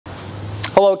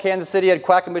Hello Kansas City, Ed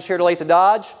Quackenbush here at Olathe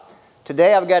Dodge.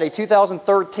 Today I've got a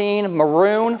 2013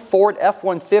 maroon Ford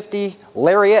F-150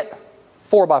 Lariat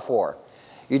 4x4.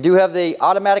 You do have the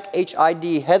automatic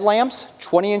HID headlamps,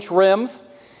 20-inch rims.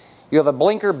 You have a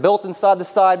blinker built inside the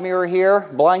side mirror here,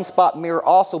 blind spot mirror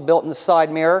also built in the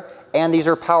side mirror, and these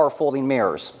are power folding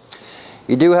mirrors.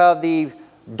 You do have the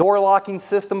door locking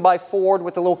system by Ford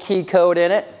with a little key code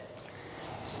in it.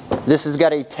 This has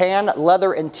got a tan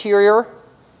leather interior.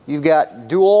 You've got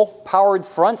dual powered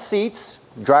front seats,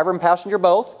 driver and passenger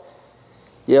both.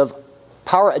 You have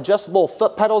power adjustable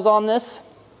foot pedals on this.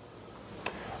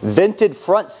 Vented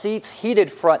front seats,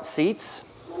 heated front seats.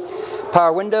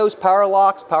 Power windows, power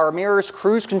locks, power mirrors,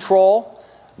 cruise control,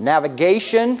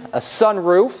 navigation, a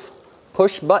sunroof,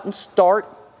 push button start,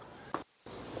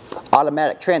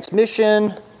 automatic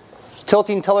transmission,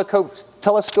 tilting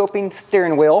telescoping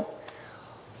steering wheel.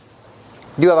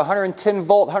 You have a 110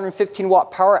 volt, 115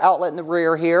 watt power outlet in the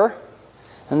rear here.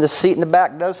 And the seat in the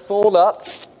back does fold up,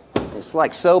 just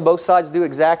like so. Both sides do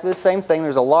exactly the same thing.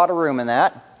 There's a lot of room in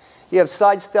that. You have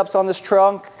side steps on this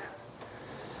trunk.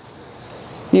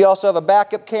 You also have a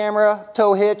backup camera,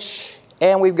 tow hitch,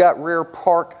 and we've got rear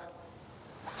park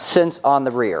sense on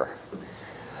the rear.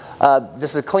 This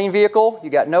is a clean vehicle.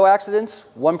 You got no accidents.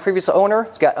 One previous owner.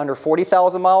 It's got under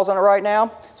 40,000 miles on it right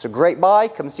now. It's a great buy.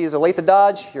 Come see us at Olathe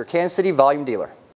Dodge, your Kansas City volume dealer.